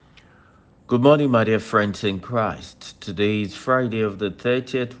Good morning, my dear friends in Christ. Today is Friday of the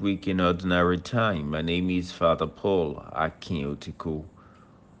 30th week in Ordinary Time. My name is Fada Paul Akinyotiku.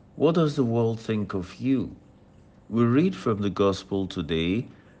 What does the world think of you? We read from the Gospel today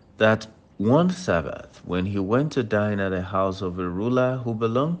that one Sabbath, when he went to dine at the house of a ruler who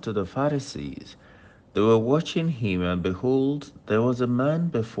belonged to the Pharisees, they were watching him, and behold, there was a man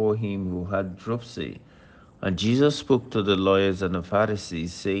before him who had dropsy. And Jesus spoke to the lawyers and the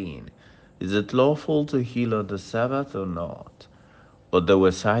Pharisees, saying, Is it lawful to heal on the Sabbath or not? But they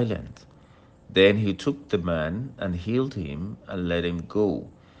were silent. Then he took the man and healed him and let him go.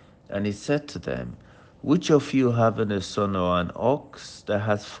 And he said to them, Which of you having a son or an ox that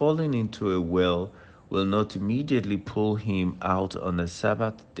has fallen into a well will not immediately pull him out on the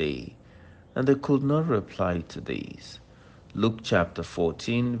Sabbath day? And they could not reply to this. Luke chapter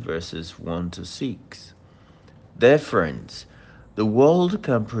 14, verses 1 to 6. Dear friends, the world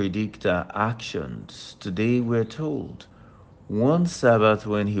can predict our actions. Today we're told, one Sabbath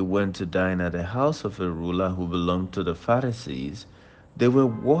when he went to dine at the house of a ruler who belonged to the Pharisees, they were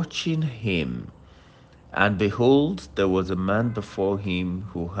watching him. And behold, there was a man before him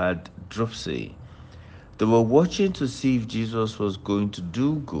who had dropsy. They were watching to see if Jesus was going to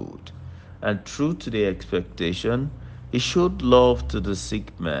do good. And true to their expectation, he showed love to the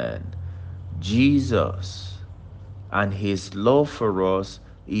sick man. Jesus and his love for us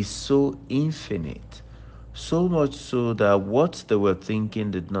is so infinite, so much so that what they were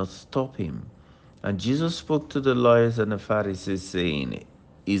thinking did not stop him. And Jesus spoke to the lawyers and the Pharisees, saying,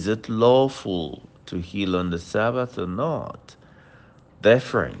 Is it lawful to heal on the Sabbath or not? Their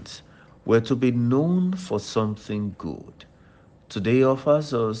friends were to be known for something good. Today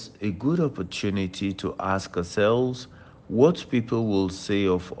offers us a good opportunity to ask ourselves what people will say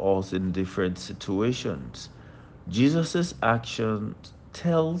of us in different situations. Jesus' action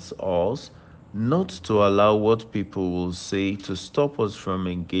tells us not to allow what people will say to stop us from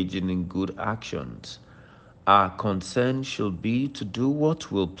engaging in good actions. Our concern should be to do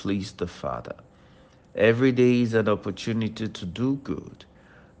what will please the Father. Every day is an opportunity to do good.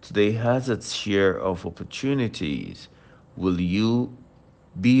 Today has its share of opportunities. Will you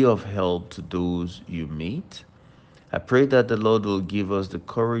be of help to those you meet? I pray that the Lord will give us the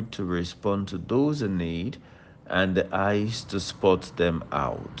courage to respond to those in need and the eyes to spot them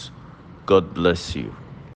out. God bless you.